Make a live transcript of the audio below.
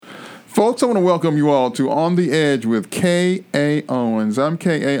Folks, I want to welcome you all to On the Edge with K.A. Owens. I'm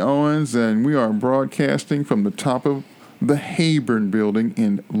K.A. Owens, and we are broadcasting from the top of the Hayburn Building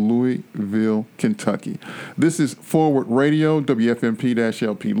in Louisville, Kentucky. This is Forward Radio,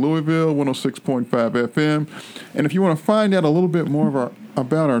 WFMP-LP Louisville, 106.5 FM. And if you want to find out a little bit more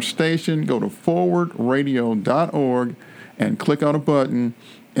about our station, go to forwardradio.org and click on a button.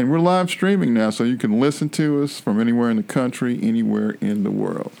 And we're live streaming now, so you can listen to us from anywhere in the country, anywhere in the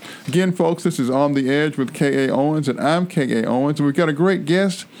world. Again, folks, this is On the Edge with K.A. Owens, and I'm K.A. Owens. And we've got a great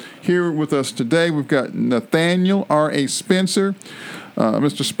guest here with us today. We've got Nathaniel R.A. Spencer.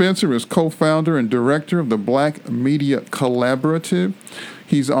 Mr. Spencer is co-founder and director of the Black Media Collaborative.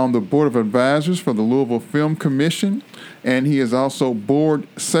 He's on the board of advisors for the Louisville Film Commission, and he is also board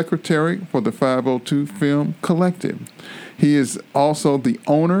secretary for the 502 Film Collective. He is also the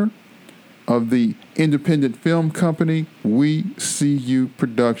owner of the independent film company We See You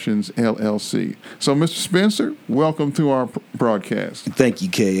Productions, LLC. So, Mr. Spencer, welcome to our broadcast. Thank you,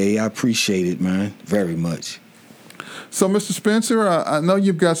 K.A. I appreciate it, man, very much. So, Mr. Spencer, I know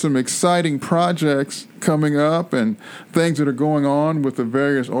you've got some exciting projects coming up and things that are going on with the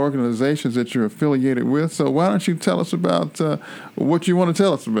various organizations that you're affiliated with. So why don't you tell us about what you want to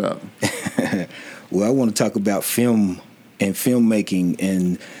tell us about? Well, I want to talk about film and filmmaking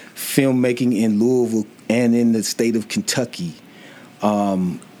in Louisville and in the state of Kentucky.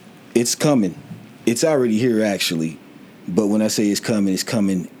 It's coming. It's already here, actually. But when I say it's coming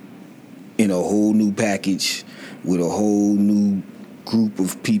in a whole new package with a whole new group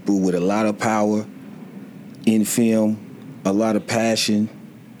of people with a lot of power in film, a lot of passion,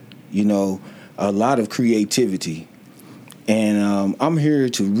 a lot of creativity. And I'm here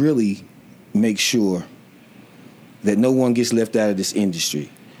to really make sure that no one gets left out of this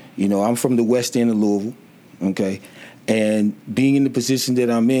industry. I'm from the west end of Louisville, okay? And being in the position that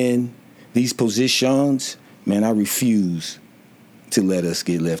I'm in, these positions, man, I refuse to let us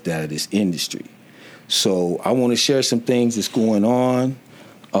get left out of this industry. So I want to share some things that's going on.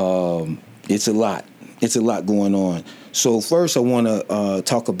 It's a lot. It's a lot going on. So first I want to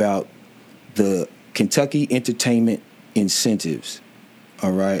talk about the Kentucky Entertainment Incentives.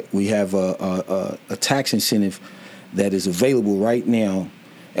 All right? We have a tax incentive that is available right now.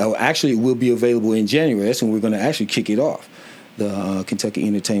 Actually, it will be available in January. That's when we're going to actually kick it off. The Kentucky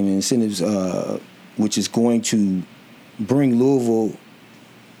Entertainment Incentives, which is going to bring Louisville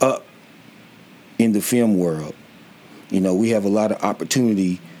up in the film world. We have a lot of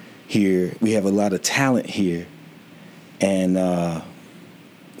opportunity here. We have a lot of talent here. And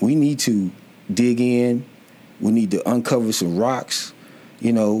we need to dig in. We need to uncover some rocks.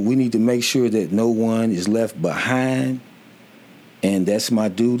 We need to make sure that no one is left behind. And that's my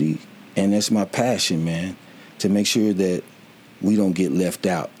duty and that's my passion, man, to make sure that we don't get left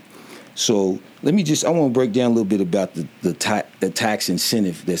out. So I want to break down a little bit about the tax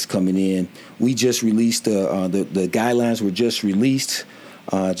incentive that's coming in. We just released, the guidelines were just released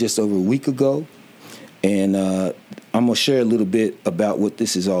just over a week ago. And I'm going to share a little bit about what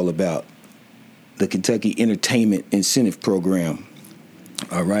this is all about, the Kentucky Entertainment Incentive Program.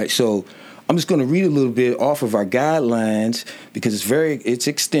 All right, so I'm just going to read a little bit off of our guidelines because it's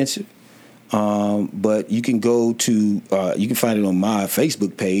extensive. But you can go to, you can find it on my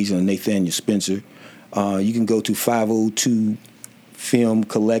Facebook page on Nathaniel Spencer. You can go to 502 Film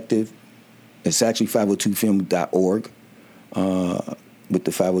Collective. It's actually 502film.org with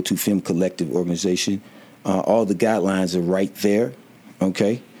the 502 Film Collective organization. All the guidelines are right there,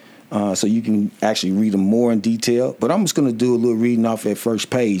 okay? So you can actually read them more in detail. But I'm just going to do a little reading off that first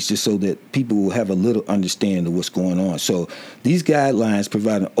page just so that people will have a little understanding of what's going on. So these guidelines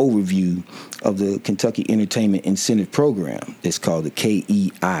provide an overview of the Kentucky Entertainment Incentive Program. It's called the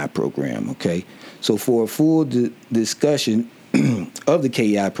KEI program, okay? So for a full discussion of the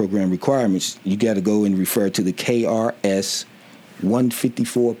KEI program requirements, you got to go and refer to the KRS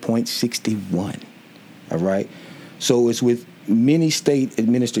 154.61, all right? So it's with many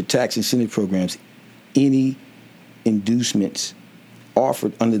state-administered tax incentive programs, any inducements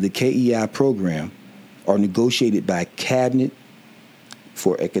offered under the KEI program are negotiated by Cabinet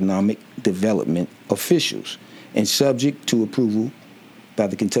for Economic Development officials and subject to approval by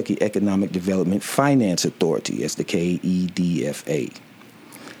the Kentucky Economic Development Finance Authority, that's the KEDFA.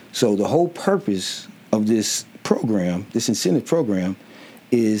 So the whole purpose of this program, this incentive program,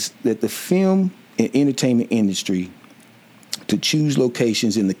 is that the film and entertainment industry to choose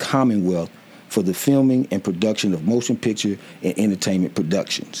locations in the Commonwealth for the filming and production of motion picture and entertainment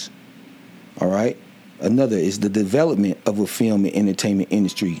productions. All right? Another is the development of a film and entertainment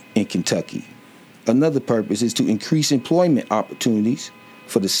industry in Kentucky. Another purpose is to increase employment opportunities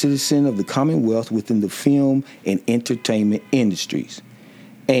for the citizen of the Commonwealth within the film and entertainment industries,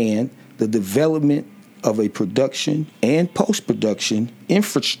 and the development of a production and post-production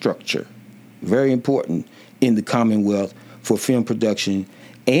infrastructure, very important in the Commonwealth for film production.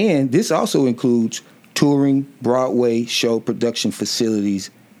 And this also includes touring Broadway show production facilities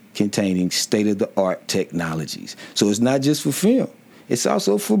containing state-of-the-art technologies. So it's not just for film. It's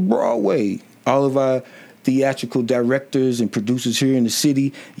also for Broadway. All of our theatrical directors and producers here in the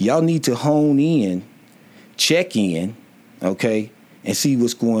city, y'all need to hone in, check in, okay, and see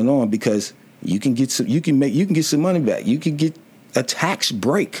what's going on, because you can get some money back. You can get a tax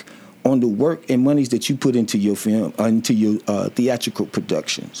break on the work and monies that you put into your film, into your theatrical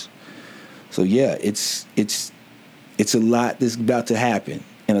productions. So yeah, it's a lot that's about to happen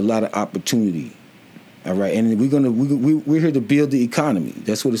and a lot of opportunity. All right, and we're here to build the economy.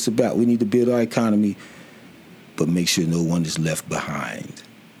 That's what it's about. We need to build our economy, but make sure no one is left behind.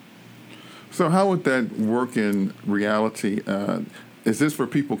 So how would that work in reality? Is this for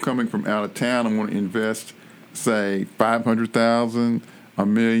people coming from out of town and want to invest, say, $500,000, $1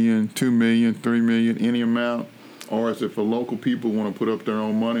 million, $2 million, $3 million, any amount? Or is it for local people who want to put up their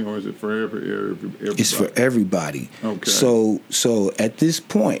own money, or is it for everybody? It's for everybody. Okay. So at this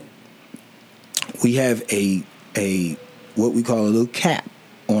point, we have a what we call a little cap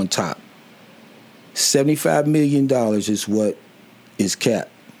on top. $75 million is what is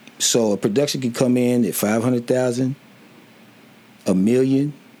capped. So a production can come in at $500,000, $1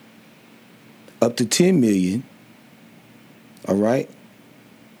 million, up to $10 million. All right,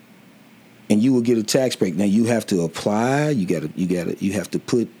 and you will get a tax break. Now you have to apply. You have to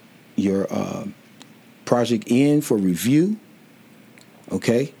put your project in for review.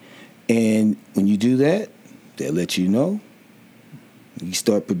 Okay, and when you do that, they'll let you know. You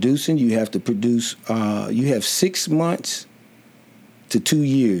start producing. You have to produce. You have 6 months to 2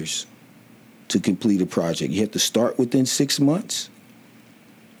 years to complete a project. You have to start within 6 months.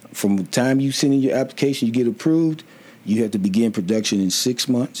 From the time you send in your application, you get approved. You have to begin production in 6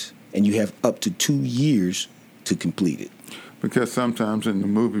 months, and you have up to 2 years to complete it. Because sometimes in the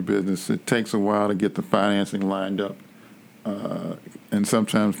movie business, it takes a while to get the financing lined up. And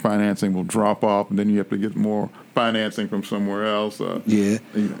sometimes financing will drop off, and then you have to get more financing from somewhere else. Yeah.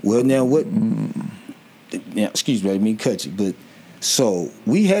 Well, now what? Now, excuse me, I didn't mean to cut you, but so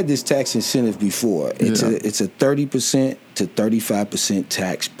we had this tax incentive before. It's a 30% to 35%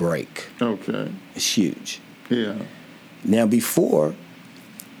 tax break. Okay. It's huge. Yeah. Now, before,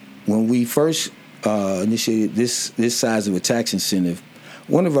 when we first initiated this size of a tax incentive,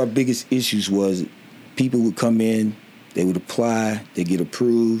 one of our biggest issues was people would come in, they would apply, they get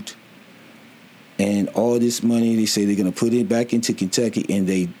approved, and all this money they say they're going to put it back into Kentucky,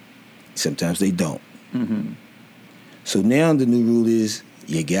 and sometimes they don't. Mm-hmm. So now the new rule is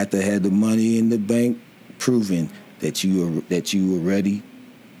you got to have the money in the bank proving that you are ready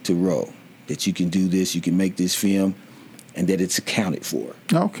to roll, that you can do this, you can make this film, and that it's accounted for.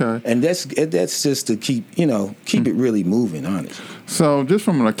 Okay. And that's just to keep it really moving, honestly. So just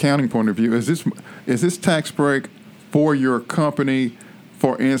from an accounting point of view, is this tax break for your company?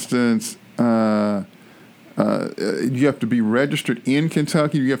 For instance, you have to be registered in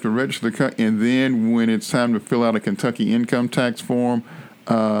Kentucky. You have to register and then when it's time to fill out a Kentucky income tax form,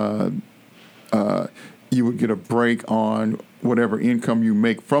 you would get a break on whatever income you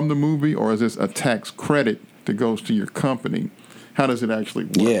make from the movie, or is this a tax credit that goes to your company? How does it actually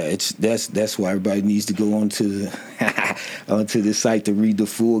work? Yeah, that's why everybody needs to go onto the site to read the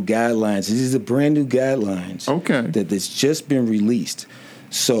full guidelines. This is a brand new guidelines. Okay. That's just been released.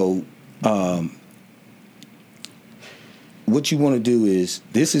 So what you want to do is,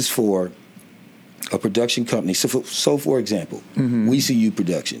 this is for a production company. So for example, We See You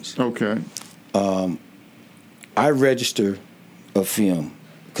Productions. Okay. I register a film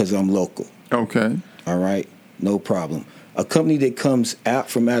because I'm local. Okay. All right, no problem. A company that comes out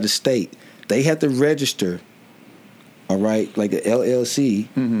from out of state, they have to register, all right, like an LLC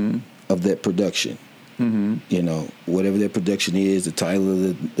of that production. Mm-hmm. Whatever that production is, the title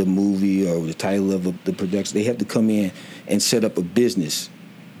of the movie or the title of the production, they have to come in and set up a business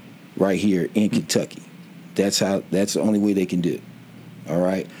right here in Kentucky. That's the only way they can do it. All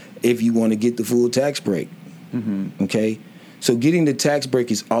right, if you want to get the full tax break. Mm-hmm. Okay, so getting the tax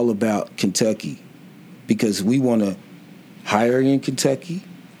break is all about Kentucky, because we want to hire in Kentucky.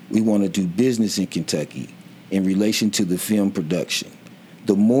 We want to do business in Kentucky in relation to the film production.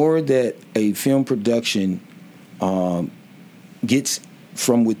 The more that a film production gets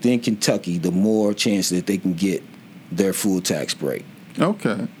from within Kentucky, the more chance that they can get their full tax break.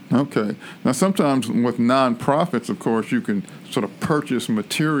 Okay. Okay. Now, sometimes with nonprofits, of course, you can sort of purchase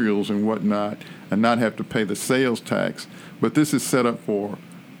materials and whatnot and not have to pay the sales tax. But this is set up for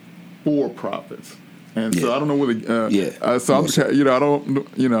profits. And so I don't know whether. So I'm just, I don't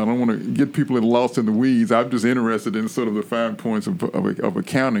want to get people lost in the weeds. I'm just interested in sort of the fine points of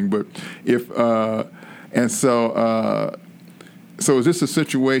accounting. But if so is this a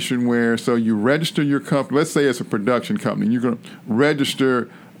situation where you register your company? Let's say it's a production company. And you're going to register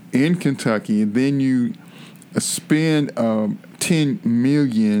in Kentucky, and then you spend $10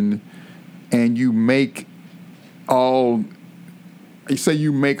 million, and you make all. You say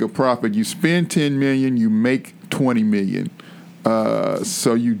you make a profit. You spend $10 million, you make $20 million.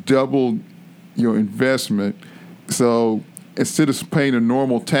 So you double your investment. So instead of paying a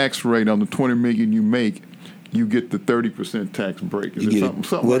normal tax rate on the $20 million you make, you get the 30% tax break. Is it something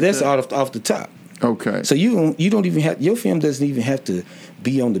well, like that's that? off the top. Okay. So you don't even have, your film doesn't even have to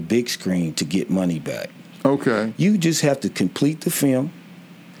be on the big screen to get money back. Okay. You just have to complete the film,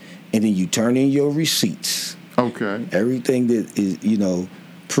 and then you turn in your receipts. Okay. Everything that is,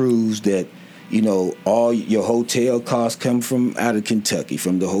 proves that, all your hotel costs come from out of Kentucky,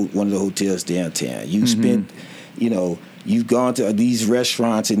 from one of the hotels downtown. You spent, you've gone to these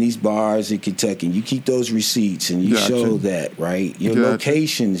restaurants and these bars in Kentucky, and you keep those receipts and you show that, right? Your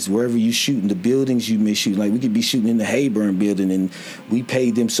locations, wherever you shooting, the buildings you may shoot. Like we could be shooting in the Hayburn building, and we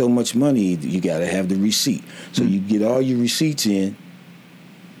paid them so much money. You got to have the receipt. So you get all your receipts in.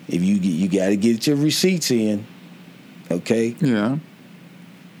 If you got to get your receipts in, okay? Yeah.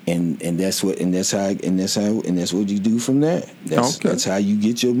 And that's what you do from there. That's how you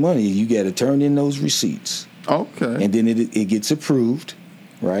get your money. You got to turn in those receipts. Okay. And then it gets approved,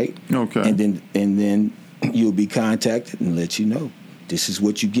 right? Okay. And then you'll be contacted and let you know this is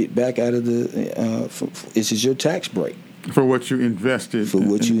what you get back out of this is your tax break. For what you invested.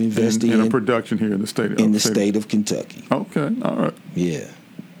 In a production here in the state of Kentucky. Okay. All right. Yeah.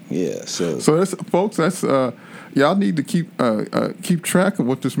 Yeah. So that's, folks. That's y'all need to keep track of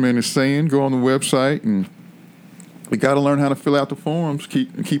what this man is saying. Go on the website, and you got to learn how to fill out the forms.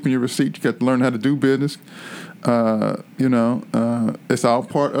 Keeping your receipts. You got to learn how to do business. It's all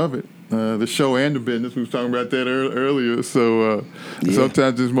part of it. The show and the business. We was talking about that earlier. So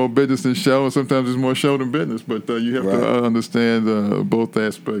sometimes there's more business than show, and sometimes there's more show than business. But you have to understand both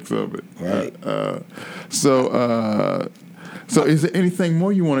aspects of it. Right. So is there anything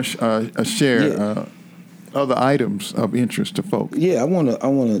more you want to share? Other items of interest to folks? Yeah, I want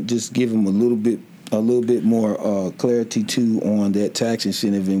to just give them a little bit more clarity too on that tax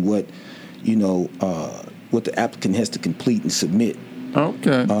incentive and what the applicant has to complete and submit.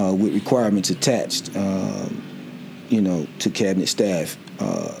 Okay. With requirements attached, to cabinet staff.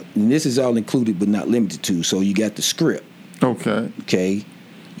 And this is all included but not limited to. So you got the script. Okay. Okay.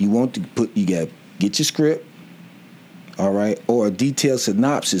 You got to get your script. All right. Or a detailed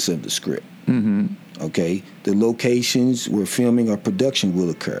synopsis of the script. Mm-hmm. Okay. The locations where filming or production will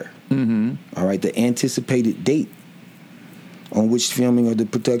occur. Mm-hmm. All right. The anticipated date on which filming or the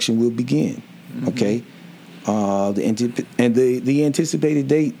production will begin. Mm-hmm. Okay. The anticipated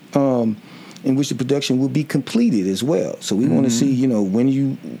date in which the production will be completed as well. So we want to see,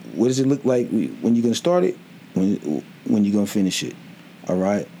 what does it look like when you're going to start it, when you're going to finish it. All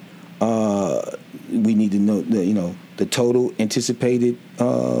right. We need to know the total anticipated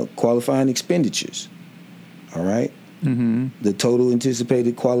qualifying expenditures. All right. Mm-hmm. The total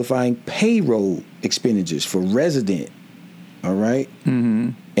anticipated qualifying payroll expenditures for resident. All right.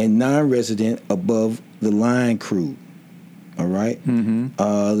 Mm-hmm. And non-resident above the line crew. All right. Mm-hmm.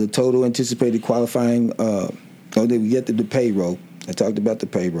 The total anticipated qualifying. We get to the payroll. I talked about the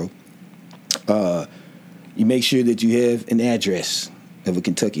payroll. You make sure that you have an address of a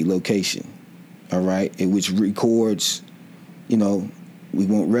Kentucky location. All right, which records. We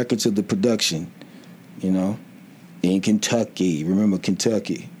want records of the production. In Kentucky. Remember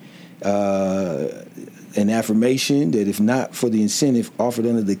Kentucky. An affirmation that if not for the incentive offered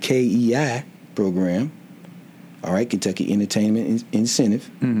under the KEI program, all right, Kentucky Entertainment Incentive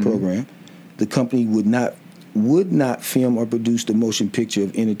Program, the company would not film or produce the motion picture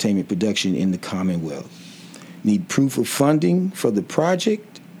of entertainment production in the Commonwealth. Need proof of funding for the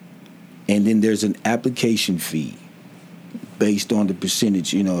project, and then there's an application fee based on the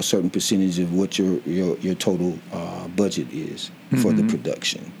percentage, a certain percentage of what your total budget is for the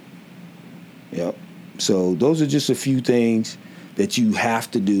production. Yep. So those are just a few things that you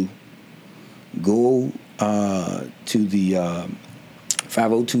have to do. Go to the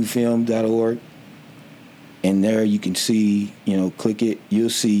 502film.org, and there you can see, click it. You'll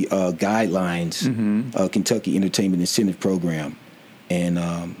see guidelines, Kentucky Entertainment Incentive Program,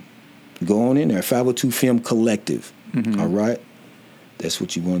 And go on in there, 502 Film Collective. All right? That's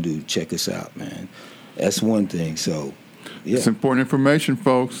what you want to do. Check us out, man. That's one thing. So, yeah. It's important information,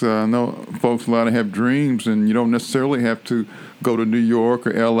 folks. I know folks a lot of have dreams, and you don't necessarily have to go to New York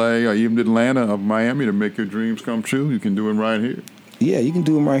or L.A. or even Atlanta or Miami to make your dreams come true. You can do it right here. Yeah, you can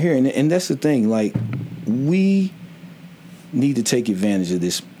do them right here. And that's the thing. Like, we need to take advantage of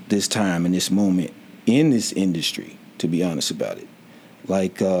this time and this moment in this industry, to be honest about it.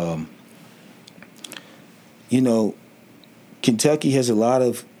 Like, Kentucky has a lot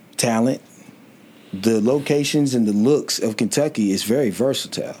of talent. The locations and the looks of Kentucky is very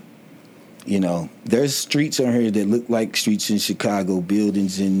versatile. There's streets on here that look like streets in Chicago,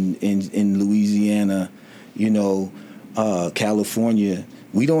 buildings in Louisiana, California.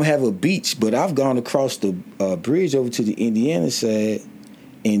 We don't have a beach, but I've gone across the bridge over to the Indiana side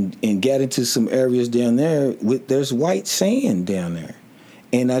and got into some areas down there there's white sand down there.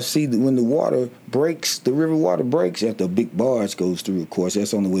 And I see that when the water breaks, the river water breaks after a big barge goes through. Of course,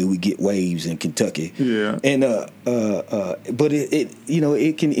 that's the only way we get waves in Kentucky. Yeah. And but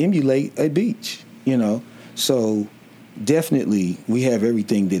it can emulate a beach. So definitely we have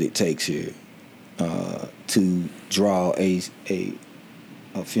everything that it takes here to draw a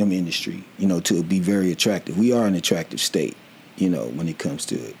film industry. To be very attractive. We are an attractive state. When it comes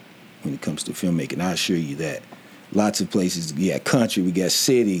to it, when it comes to filmmaking, I assure you that. Lots of places. We got country, we got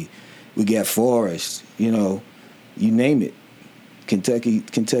city, we got forest. You name it.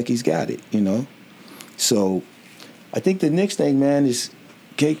 Kentucky's got it. So, I think the next thing, man, is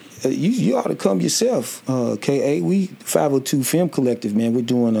you ought to come yourself. Ka, we 502 Film Collective, man. We're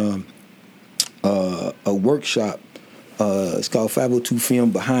doing a workshop. It's called 502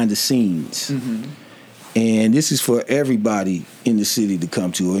 Film Behind the Scenes. And this is for everybody in the city to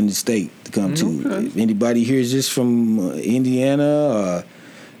come to, or in the state to come to. If anybody hears this from Indiana or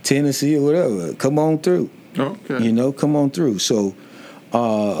Tennessee or whatever, come on through. Okay. Come on through. So,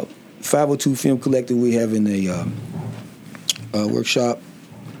 502 Film Collective, we're having a workshop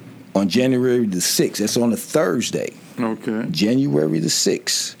on January the 6th. That's on a Thursday. Okay. January the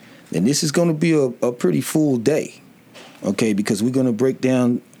 6th. And this is going to be a pretty full day, okay, because we're going to break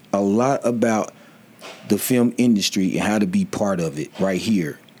down a lot about the film industry and how to be part of it right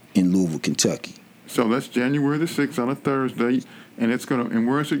here in Louisville, Kentucky. So that's January the 6th on a Thursday, and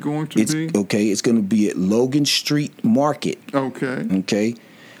where is it going to be? Okay, it's going to be at Logan Street Market. Okay.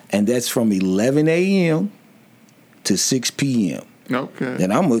 And that's from 11 a.m. to 6 p.m. Okay.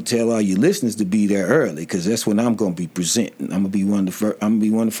 And I'm gonna tell all your listeners to be there early because that's when I'm gonna be presenting. I'm gonna be one of the first. I'm gonna be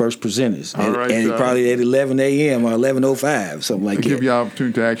one of the first presenters, and probably at 11 a.m. or 11:05, something like that. Give you an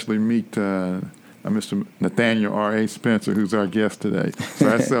opportunity to actually meet Mr. Nathaniel R.A. Spencer, who's our guest today.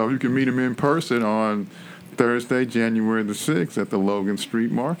 So you can meet him in person on Thursday, January the 6th at the Logan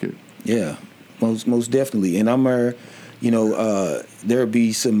Street Market. Yeah, most definitely. And I'm there'll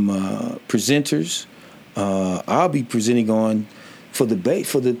be some presenters. I'll be presenting on for the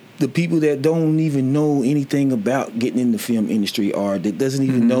people that don't even know anything about getting in the film industry or that doesn't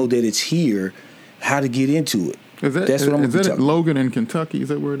even know that it's here, how to get into it. That's what I'm is that at Logan in Kentucky? Is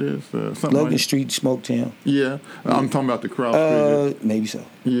that where it is? Logan Street, Smoketown. Yeah. I'm talking about the cross. Maybe so.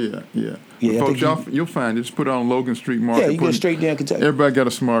 Yeah. Folks, you'll find it. Just put it on Logan Street Market. Yeah, you go straight down Kentucky. Everybody got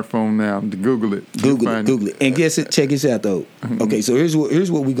a smartphone now. Google it. Google it. And check this out, though. Okay, so here's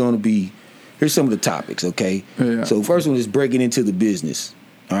what we're going to be. Here's some of the topics, okay? Yeah. So first one is breaking into the business.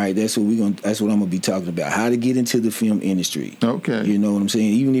 All right, that's what I'm gonna be talking about. How to get into the film industry. Okay. You know what I'm saying?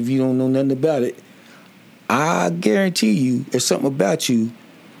 Even if you don't know nothing about it, I guarantee you there's something about you,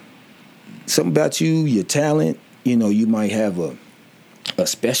 your talent, you might have a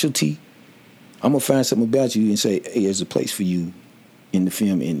specialty. I'm gonna find something about you and say, hey, there's a place for you in the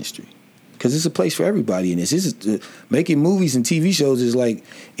film industry. Because it's a place for everybody in this. Making movies and TV shows is like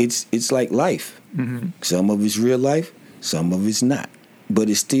it's like life. Mm-hmm. Some of it's real life, some of it's not, but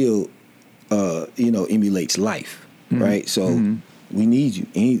it still emulates life, right? So we need you.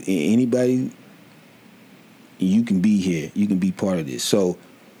 Anybody, you can be here. You can be part of this. So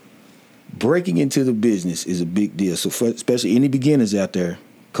breaking into the business is a big deal. So especially any beginners out there,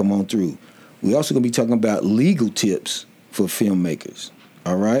 come on through. We're also going to be talking about legal tips for filmmakers.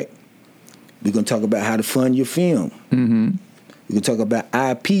 All right. We're going to talk about how to fund your film. Mm-hmm. We're going to talk about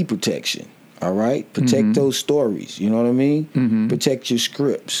IP protection, all right? Protect those stories, you know what I mean? Mm-hmm. Protect your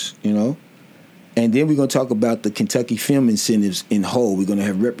scripts, And then we're going to talk about the Kentucky film incentives in whole. We're going to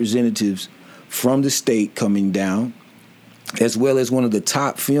have representatives from the state coming down, as well as one of the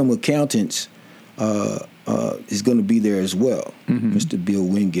top film accountants is going to be there as well, Mr. Bill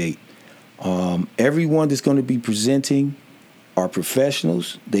Wingate. Everyone that's going to be presenting are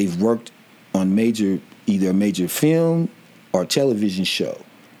professionals. They've worked on either a major film or television show,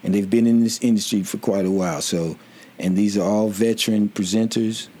 and they've been in this industry for quite a while. So, and these are all veteran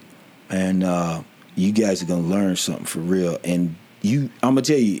presenters, and you guys are gonna learn something for real. And I'm gonna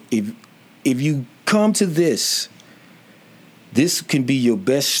tell you, if you come to this can be your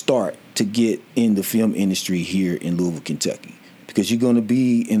best start to get in the film industry here in Louisville, Kentucky, because you're gonna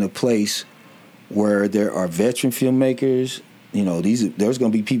be in a place where there are veteran filmmakers. You know, there's going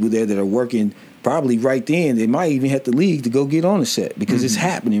to be people there that are working probably right then. They might even have to leave to go get on the set because it's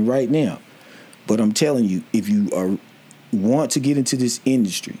happening right now. But I'm telling you, if you want to get into this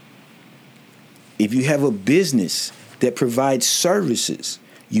industry, if you have a business that provides services,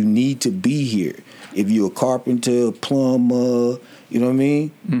 you need to be here. If you're a carpenter, a plumber, you know what I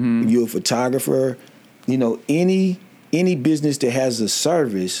mean? If you're a photographer, you know, any business that has a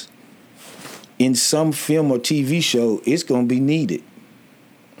service in some film or TV show, it's going to be needed.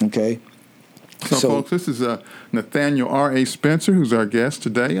 Okay? So folks, this is Nathaniel R.A. Spencer, who's our guest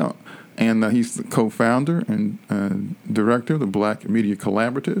today, and he's the co-founder and director of the Black Media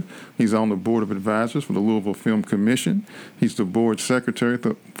Collaborative. He's on the board of advisors for the Louisville Film Commission. He's the board secretary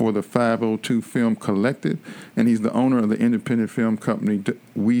for the 502 Film Collective, and he's the owner of the independent film company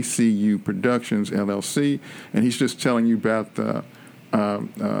We See You Productions, LLC, and he's just telling you about the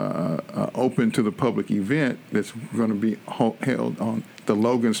open to the public event that's going to be held on the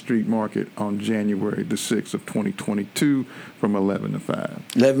Logan Street Market on January the 6th of 2022 from 11 to 5.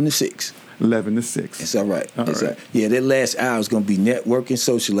 11 to 6. 11 to 6. It's all right. All right. Yeah, that last hour is going to be networking,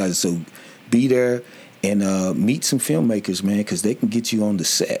 socializing. So be there and meet some filmmakers, man, because they can get you on the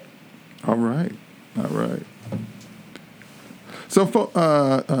set. All right. All right. So,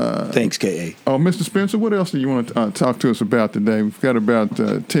 thanks, K.A. Oh, Mr. Spencer, what else do you want to talk to us about today? We've got about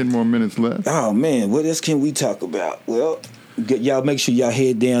 10 more minutes left. Oh, man, what else can we talk about? Well, y'all make sure y'all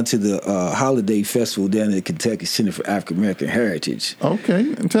head down to the holiday festival down at the Kentucky Center for African American Heritage. Okay,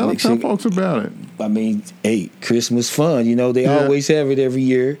 and tell folks about it. I mean, hey, Christmas fun. You know, they always have it every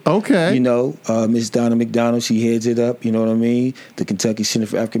year. Okay. You know, Miss Donna McDonald, she heads it up. You know what I mean? The Kentucky Center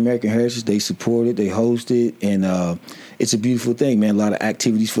for African American Heritage, they support it, they host it, and it's a beautiful thing, man. A lot of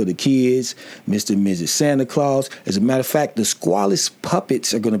activities for the kids, Mr. and Mrs. Santa Claus. As a matter of fact, the Squallis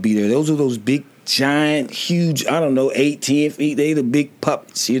puppets are going to be there. Those are those big, giant, huge, 8, 10 feet. They the big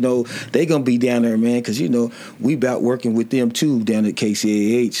puppets, you know. They going to be down there, man, because, you know, we about working with them, too, down at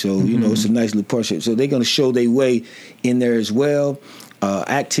KCAH. So, you know, it's a nice little partnership. So they're going to show their way in there as well.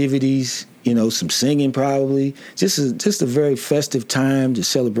 Activities, you know, some singing probably. Just a very festive time to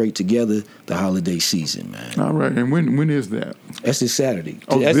celebrate together the holiday season, man. All right. And when is that? That's this Saturday.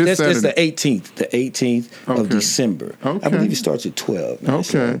 Oh, that's Saturday. the 18th. The 18th of December. Okay. I believe it starts at 12. Man.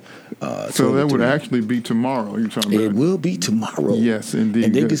 Okay. So that would actually be tomorrow. You're talking about it will be tomorrow. Yes, indeed.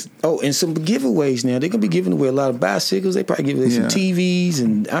 And and some giveaways now. They're gonna be giving away a lot of bicycles. They probably give away some TVs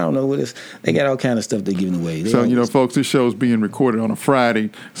and I don't know what else. They got all kind of stuff they're giving away. So you know, folks, this show is being recorded on a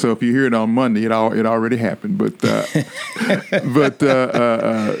Friday. So if you hear it on Monday, it already happened. But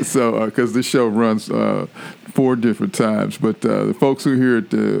because this show runs 4 different times. But the folks who hear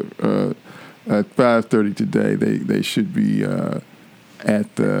it at 5:30 today, they should be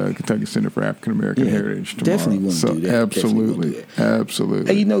at the Kentucky Center for African American Heritage tomorrow. Definitely want to do that. Absolutely.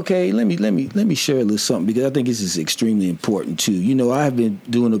 Hey, you know, Kay, let me share a little something because I think this is extremely important too. You know, I have been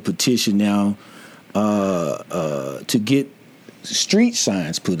doing a petition now to get street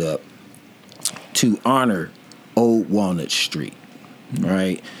signs put up to honor Old Walnut Street.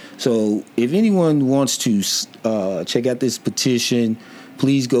 Right. So if anyone wants to check out this petition,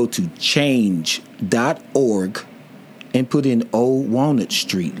 please go to change.org and put in Old Walnut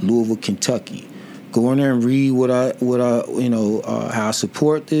Street, Louisville, Kentucky. Go in there and read how I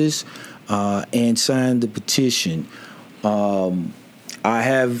support this, and sign the petition. I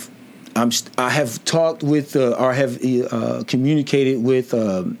have talked with or have communicated with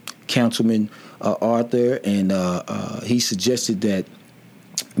Councilman Arthur, and he suggested that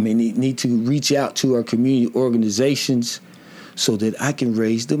we need to reach out to our community organizations so that I can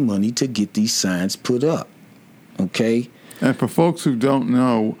raise the money to get these signs put up. Okay. And for folks who don't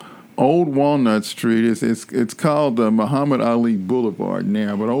know, Old Walnut Street it's called Muhammad Ali Boulevard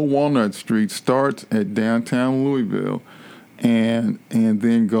now, but Old Walnut Street starts at downtown Louisville and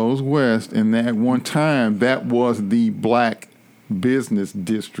then goes west. And at one time, that was the black business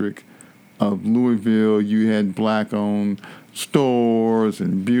district of Louisville. You had black-owned stores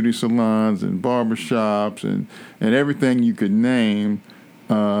and beauty salons and barbershops and everything you could name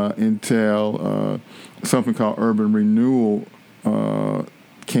until something called Urban Renewal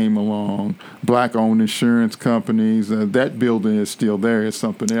came along. Black-owned insurance companies. That building is still there. It's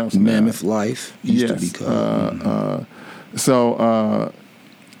something else now. Mammoth Life used to be called.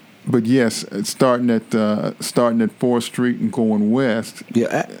 But yes, it's starting at 4th Street and going west.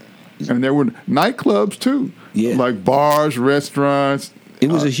 Yeah, and there were nightclubs too. Yeah, like bars, restaurants.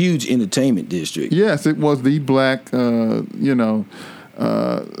 It was a huge entertainment district. Yes, it was the black, sort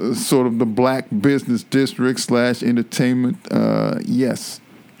of the black business district / entertainment. Yes.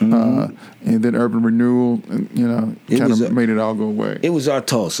 And then urban renewal, kind of made it all go away. It was our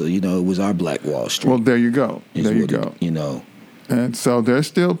Tulsa, it was our Black Wall Street. Well, there you go. There you go. And so there's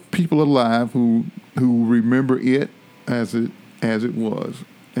still people alive who remember it as it was,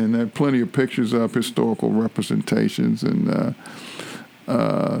 and there are plenty of pictures of historical representations, and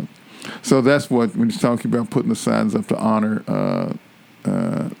so that's what when he's talking about putting the signs up to honor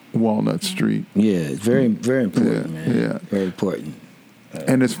Walnut Street. Yeah, it's very very important, man. Yeah, very important.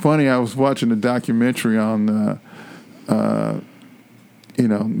 And it's funny. I was watching a documentary on.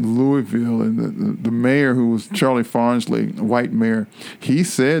 Louisville, and the mayor, who was Charlie Farnsley, a white mayor, he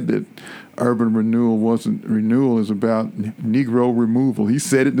said that urban renewal is about Negro removal. He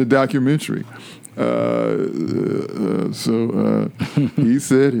said it in the documentary. He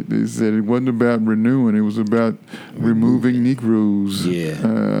said it. He said it wasn't about renewing; it was about removing Negroes. Yeah.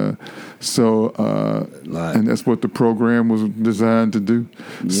 And that's what the program was designed to do.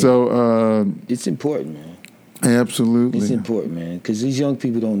 Yeah. So it's important, man. Absolutely. It's important, man, because these young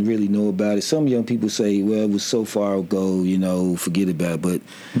people don't really know about it. Some young people say, well, it was so far ago, forget about it. But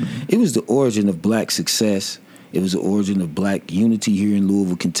it was the origin of black success. It was the origin of black unity here in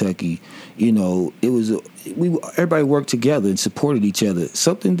Louisville, Kentucky. It was everybody worked together and supported each other,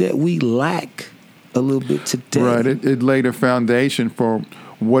 something that we lack a little bit today. Right. It laid a foundation for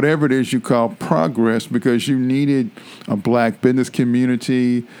whatever it is you call progress, because you needed a black business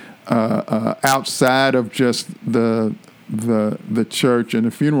community, outside of just the church and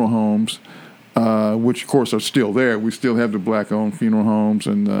the funeral homes, which of course are still there. We still have the black-owned funeral homes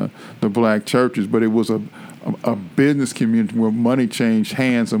and the black churches, but it was a business community where money changed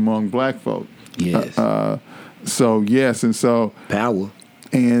hands among black folk. Yes. Power.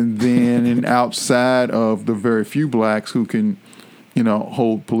 And then outside of the very few blacks who can,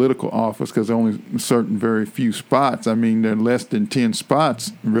 hold political office, because only certain very few spots. I mean, there are less than 10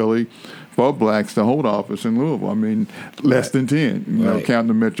 spots, really, for blacks to hold office in Louisville. I mean, less than 10, counting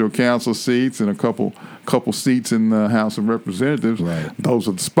the Metro Council seats and a couple seats in the House of Representatives. Right. Those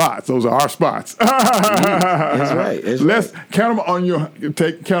are the spots. Those are our spots. That's right. Let's count them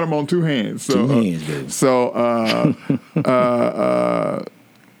count them on two hands. So, 2 hands, baby.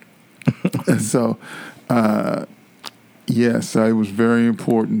 Yes, it was very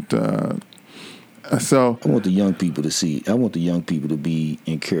important. I want the young people to see. I want the young people to be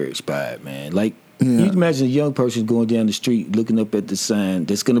encouraged by it, man. Like, you imagine a young person going down the street looking up at the sign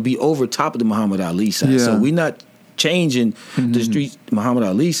that's going to be over top of the Muhammad Ali sign. Yeah. So we're not changing the street Muhammad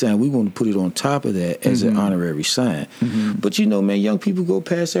Ali sign. We want to put it on top of that as an honorary sign. But young people go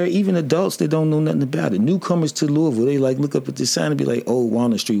past there, even adults that don't know nothing about it. Newcomers to Louisville, they look up at the sign and be like, "Oh,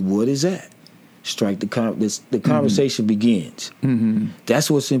 Walnut Street, what is that?" Strike the conversation begins.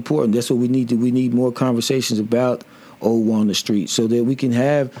 That's what's important. That's what we need. We need more conversations about Old Walnut Street, so that we can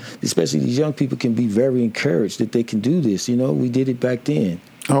have, especially these young people, can be very encouraged that they can do this. We did it back then.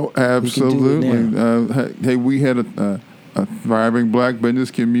 Oh, absolutely. Hey, we had a thriving black business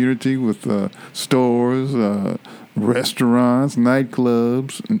community with stores, restaurants,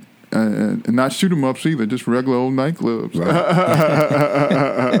 nightclubs, and not shoot 'em ups either, just regular old nightclubs. Right.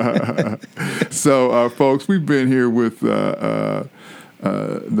 So, folks, we've been here with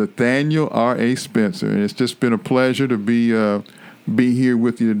Nathaniel R.A. Spencer, and it's just been a pleasure to be here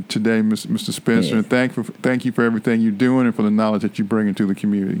with you today, Mr. Spencer. And thank you for everything you're doing and for the knowledge that you bring into the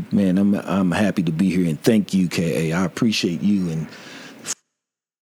community. Man, I'm happy to be here, and thank you, K.A. I appreciate you and